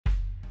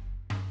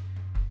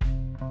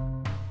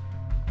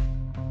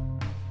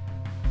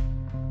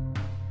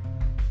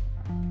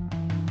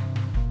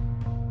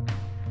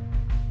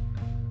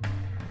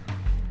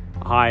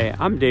Hi,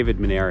 I'm David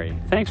Maneri.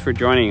 Thanks for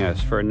joining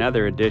us for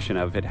another edition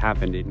of It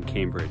Happened in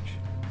Cambridge.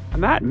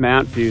 I'm at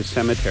Mount View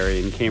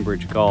Cemetery in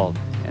Cambridge, Galt,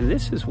 and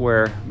this is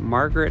where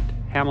Margaret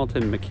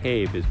Hamilton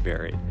McCabe is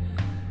buried.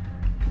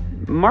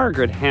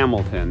 Margaret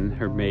Hamilton,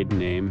 her maiden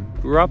name,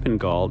 grew up in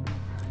Galt,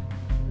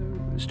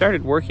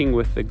 started working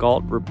with the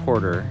Galt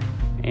Reporter,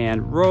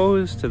 and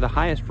rose to the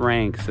highest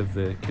ranks of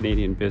the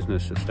Canadian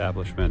business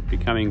establishment,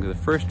 becoming the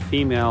first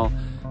female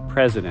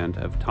president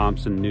of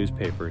Thomson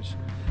Newspapers.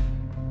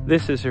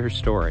 This is her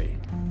story.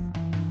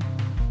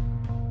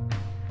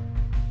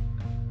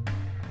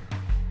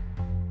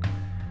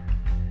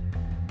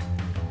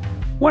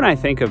 When I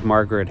think of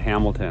Margaret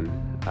Hamilton,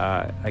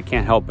 I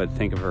can't help but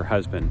think of her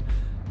husband,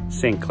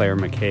 St. Clair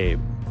McCabe.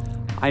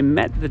 I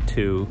met the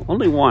two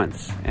only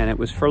once, and it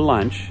was for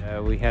lunch.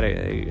 We had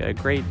a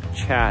great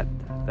chat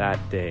that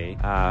day.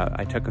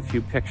 I took a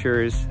few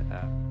pictures.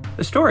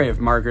 The story of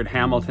Margaret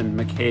Hamilton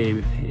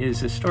McCabe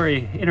is a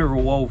story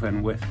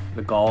interwoven with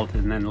the Galt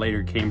and then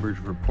later Cambridge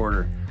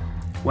Reporter.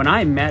 When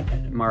I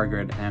met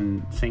Margaret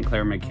and St.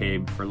 Clair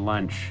McCabe for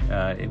lunch,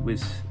 it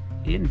was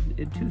in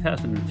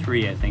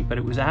 2003, I think, but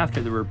it was after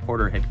the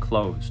Reporter had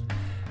closed.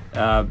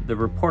 The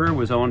Reporter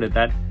was owned at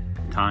that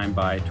time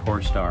by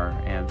Torstar,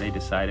 and they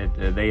decided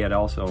they had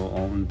also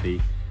owned the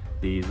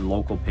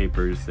local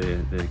papers,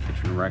 the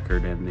Kitchen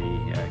Record and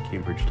the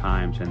Cambridge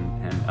Times,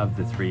 and of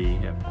the three,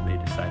 they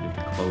decided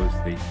to close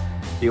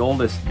the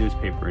oldest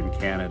newspaper in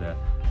Canada,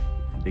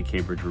 the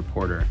Cambridge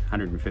Reporter,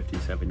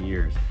 157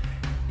 years.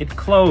 It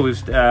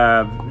closed,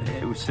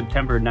 it was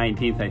September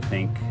 19th, I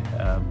think,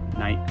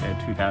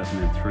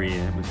 2003,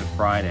 and it was a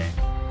Friday.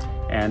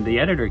 And the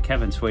editor,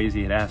 Kevin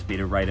Swayze, had asked me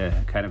to write a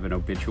kind of an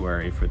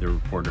obituary for the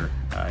Reporter.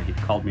 He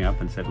called me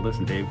up and said,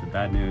 "Listen, Dave, the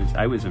bad news."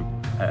 I was a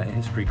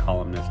history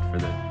columnist for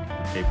the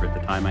paper at the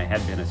time. I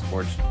had been a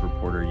sports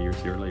reporter years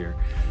earlier.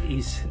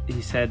 He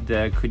said,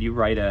 "Could you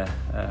write a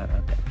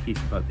piece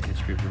about the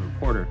history of the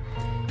Reporter?"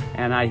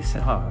 And I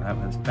said, "Oh, that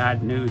was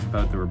bad news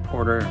about the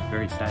Reporter.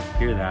 Very sad to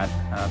hear that.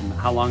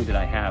 How long did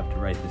I have to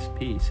write this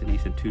piece?" And he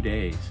said, 2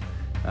 days.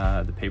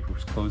 The paper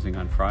was closing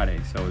on Friday,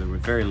 so there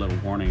was very little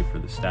warning for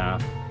the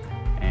staff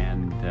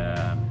and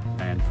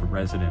for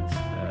residents.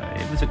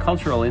 It was a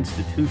cultural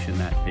institution,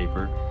 that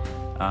paper.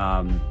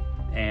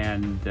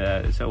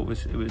 So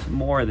it was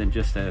more than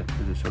just a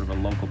sort of a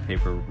local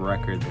paper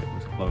record that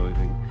was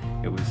closing.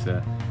 It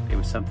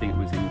was something that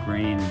was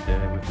ingrained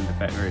within the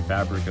very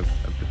fabric of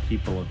the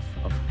people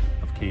of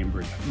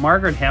Cambridge.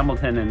 Margaret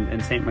Hamilton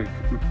and St.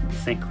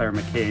 Clair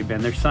McCabe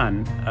and their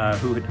son,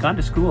 who had gone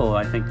to school,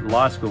 I think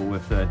law school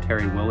with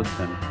Terry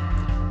Williston,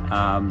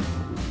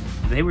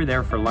 they were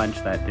there for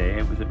lunch that day.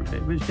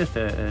 It was just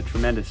a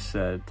tremendous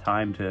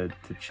time to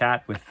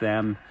chat with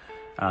them.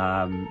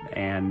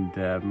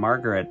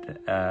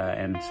 Margaret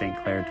and St.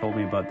 Clair told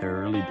me about their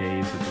early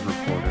days as a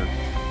reporter,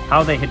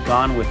 how they had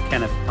gone with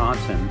Kenneth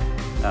Thomson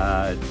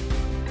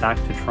back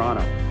to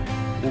Toronto.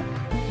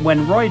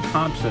 When Roy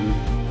Thomson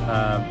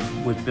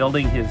was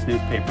building his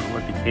newspaper,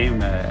 what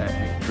became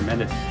a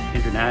tremendous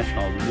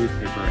international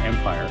newspaper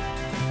empire,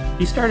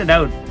 he started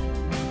out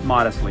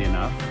modestly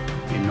enough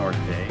in North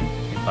Bay.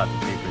 He bought the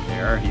paper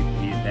there. He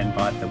then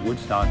bought the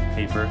Woodstock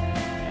paper.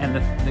 And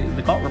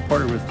the Galt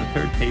Reporter was the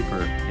third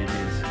paper in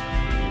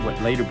what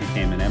later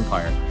became an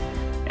empire.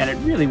 And it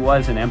really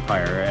was an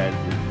empire.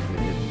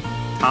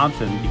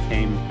 Thomson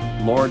became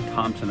Lord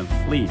Thomson of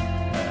Fleet a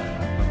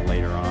little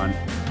later on.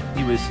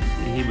 He was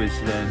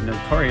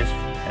notorious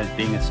as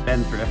being a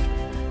spendthrift,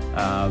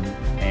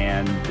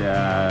 and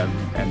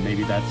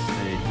maybe that's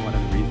one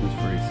of the reasons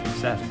for his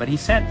success. But he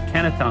sent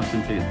Kenneth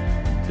Thomson to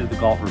the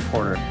Galt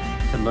Reporter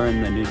to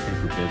learn the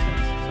newspaper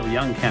business. So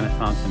young Kenneth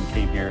Thomson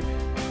came here.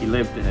 He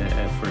lived for a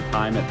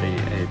time at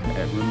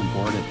room and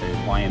board at the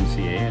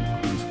YMCA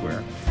at Queen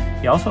Square.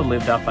 He also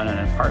lived up on an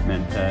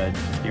apartment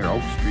just near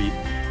Oak Street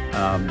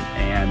and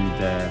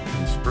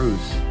in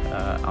Spruce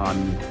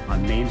on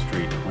Main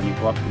Street. When you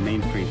go up the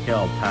Main Street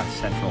Hill past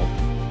Central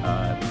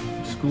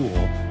School,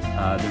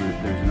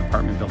 there's an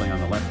apartment building on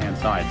the left-hand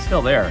side,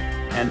 still there.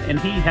 And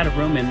he had a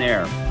room in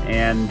there.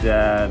 And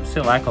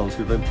Sil Eccles,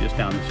 who lived just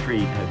down the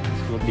street, a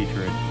school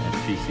teacher at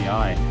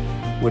GCI,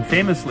 would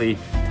famously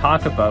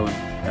talk about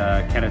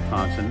Kenneth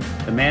Thomson,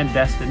 the man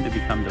destined to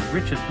become the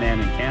richest man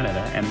in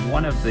Canada, and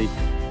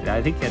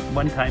I think at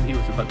one time he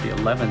was about the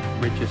 11th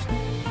richest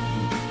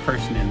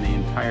person in the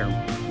entire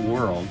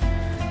world.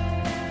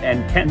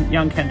 And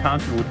young Ken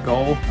Thomson would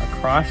go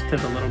across to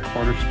the little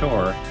corner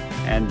store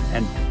and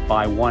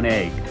buy one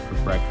egg for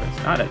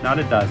breakfast. Not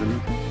a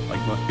dozen,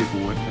 like most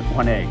people would, but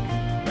one egg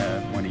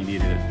when he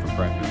needed it for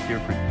breakfast. Here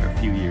for a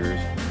few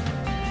years,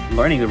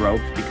 learning the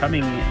ropes,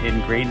 becoming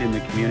ingrained in the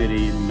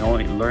community,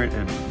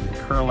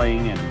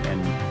 curling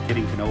and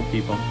getting to know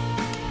people.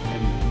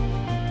 And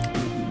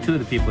two of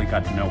the people he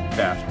got to know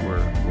best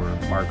were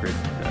Margaret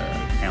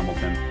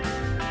Hamilton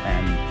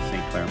and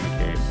St. Clair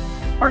McCabe.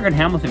 Margaret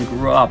Hamilton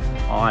grew up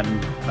on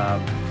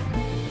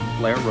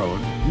Blair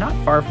Road, not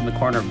far from the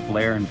corner of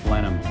Blair and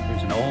Blenheim.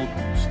 There's an old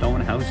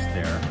stone house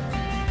there.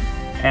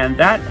 And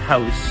that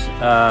house,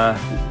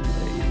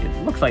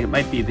 looks like it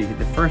might be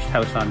the first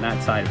house on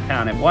that side of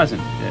town. It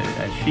wasn't,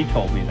 as she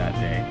told me that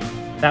day.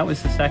 That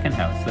was the second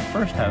house. The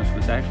first house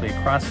was actually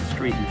across the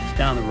street and just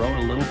down the road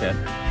a little bit.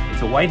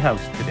 It's a white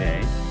house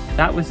today.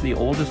 That was the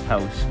oldest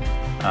house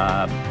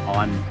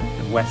on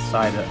the west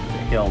side of the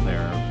hill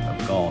there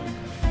of Galt.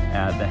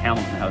 The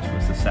Hamilton house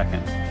was the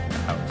second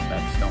house,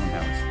 that stone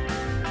house.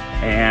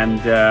 And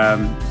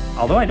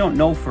although I don't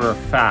know for a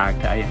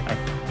fact, I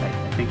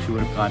think she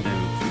would have gone to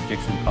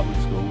Dixon Public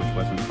School, which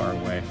wasn't far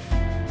away,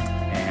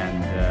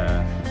 and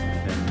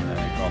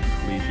then Galt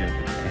Collegiate.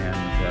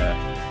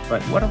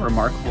 But what a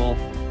remarkable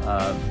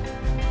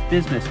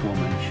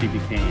businesswoman she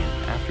became.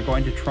 After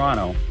going to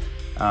Toronto,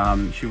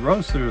 she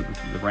rose through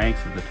the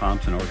ranks of the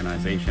Thomson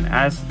organization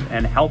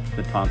and helped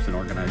the Thomson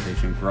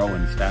organization grow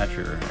in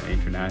stature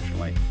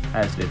internationally,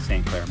 as did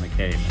St. Clair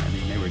McCabe. I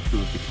mean, they were two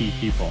of the key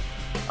people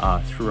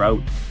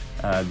throughout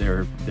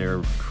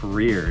their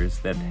careers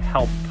that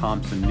helped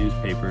Thomson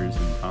Newspapers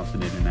and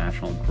Thomson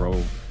International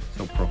grow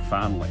so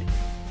profoundly,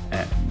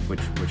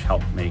 which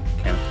helped make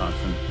Kenneth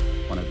Thomson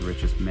one of the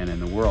richest men in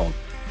the world.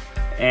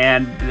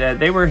 And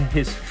they were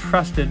his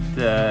trusted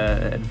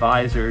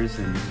advisors,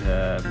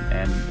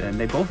 and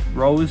they both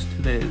rose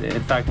to the.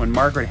 In fact, when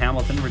Margaret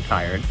Hamilton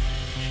retired,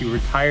 she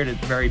retired at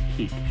the very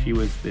peak. She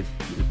was the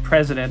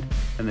president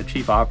and the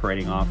chief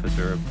operating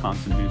officer of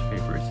Thomson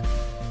Newspapers,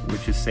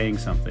 which is saying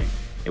something.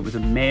 It was a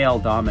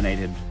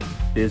male-dominated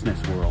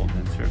business world,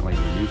 and certainly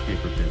the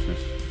newspaper business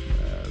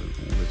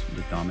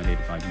was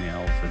dominated by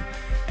males.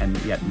 And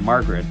yet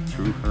Margaret,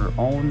 through her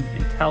own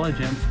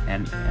intelligence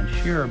and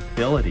sheer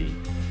ability,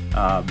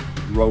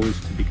 rose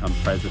to become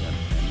president.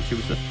 And she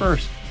was the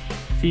first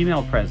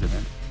female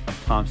president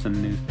of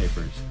Thomson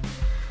Newspapers.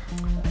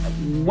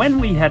 When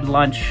we had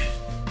lunch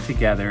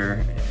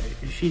together,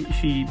 she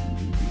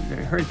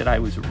heard that I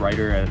was a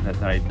writer and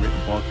that I'd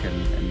written a book,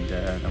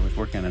 and I was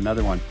working on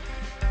another one.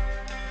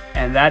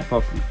 And that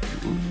book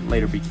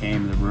later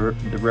became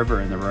The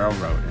River and the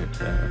Railroad. It's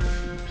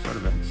sort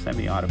of a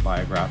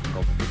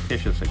semi-autobiographical,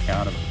 fictitious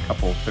account of a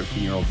couple of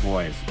 13-year-old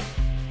boys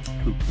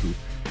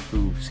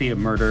who see a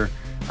murder,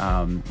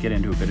 get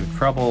into a bit of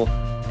trouble,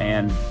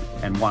 and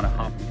want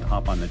to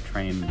hop on the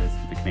train,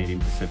 the Canadian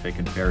Pacific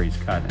at Barry's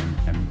Cut,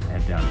 and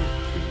head down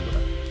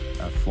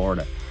to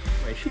Florida.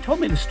 She told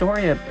me the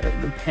story of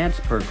the Pants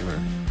Burglar,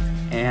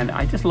 and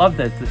I just love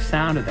the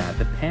sound of that,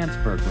 the Pants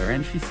Burglar.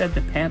 And she said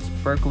the Pants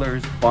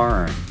Burglar's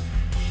barn.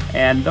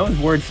 And those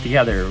words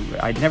together,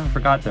 I never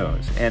forgot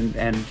those.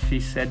 And she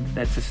said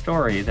that's a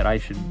story that I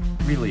should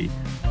really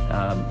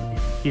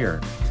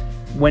hear.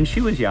 When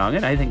she was young,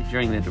 and I think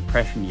during the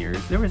Depression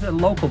years, there was a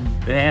local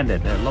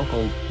bandit, a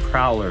local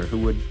prowler, who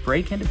would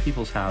break into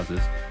people's houses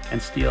and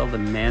steal the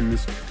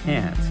men's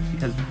pants,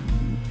 because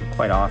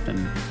quite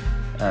often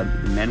the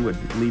men would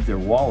leave their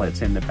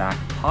wallets in the back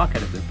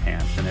pocket of their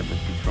pants, and it would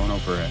be thrown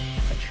over a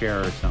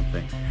chair or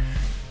something.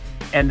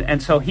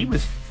 And so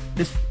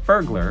this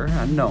burglar,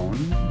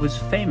 unknown, was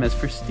famous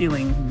for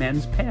stealing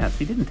men's pants.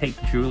 He didn't take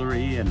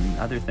jewelry and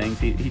other things.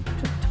 He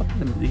just took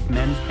these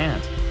men's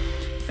pants.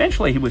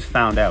 Eventually he was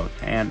found out,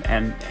 and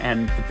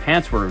the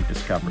pants were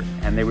discovered,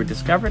 and they were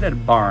discovered at a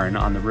barn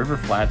on the river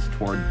flats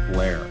toward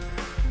Blair.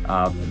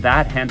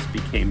 That hence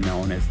became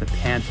known as the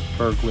Pants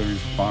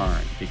Burglar's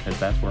Barn, because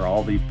that's where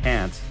all these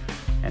pants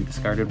and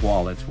discarded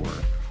wallets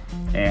were.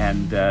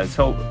 And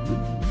so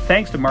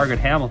thanks to Margaret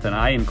Hamilton,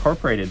 I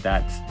incorporated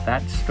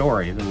that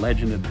story, the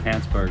legend of the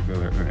Pants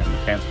Burglar and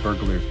the Pants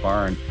Burglar's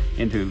Barn,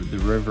 into The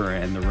River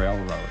and the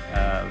Railroad.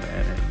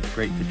 And it was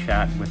great to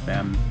chat with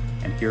them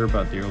and hear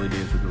about the early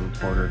days of the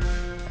Reporter.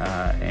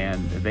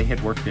 And they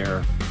had worked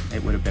there,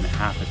 it would have been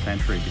half a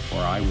century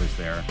before I was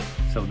there.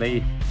 So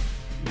they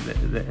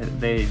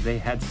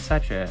had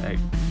such a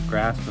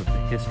grasp of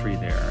the history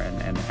there,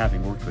 and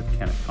having worked with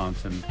Kenneth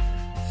Thomson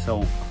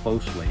so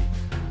closely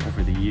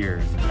over the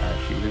years.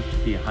 She lived to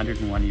be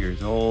 101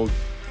 years old.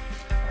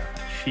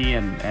 She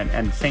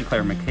and St.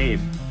 Clair McCabe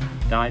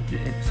died.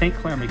 St.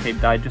 Clair McCabe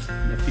died just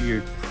a few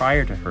years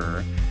prior to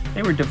her.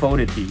 They were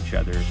devoted to each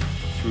other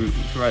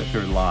throughout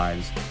their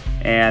lives.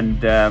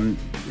 And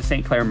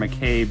St. Clair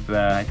McCabe,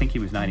 I think he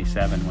was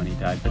 97 when he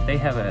died, but they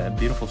have a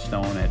beautiful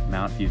stone at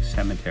Mount View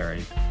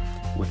Cemetery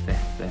with the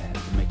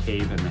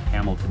McCabe and the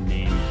Hamilton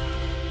name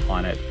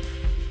on it.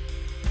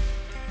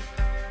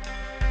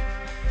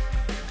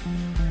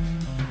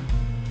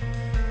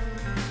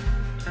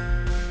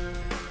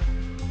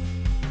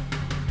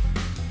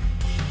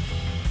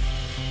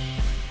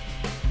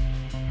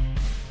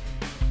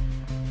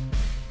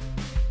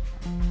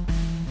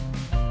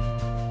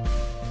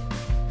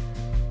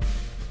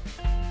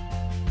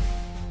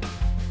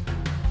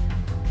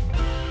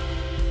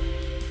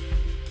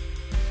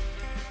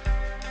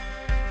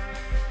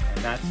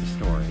 That's the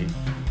story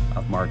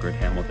of Margaret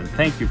Hamilton.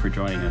 Thank you for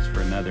joining us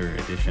for another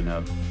edition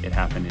of It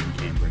Happened in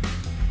Cambridge.